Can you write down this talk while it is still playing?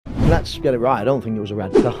let's get it right, I don't think it was a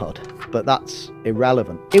red card, but that's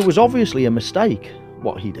irrelevant. It was obviously a mistake,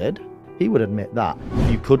 what he did. He would admit that.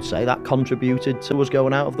 You could say that contributed to us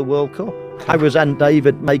going out of the World Cup. I resent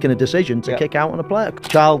David making a decision to kick out on a player.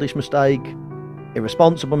 Childish mistake,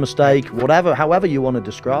 irresponsible mistake, whatever, however you want to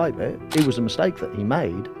describe it, it was a mistake that he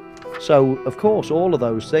made. So, of course, all of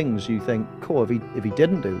those things you think, cool, if he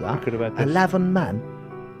didn't do that, 11 men,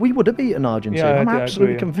 we would have beaten Argentina. I'm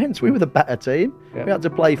absolutely convinced. We were the better team. We had to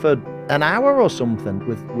play for an hour or something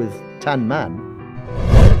with 10 men.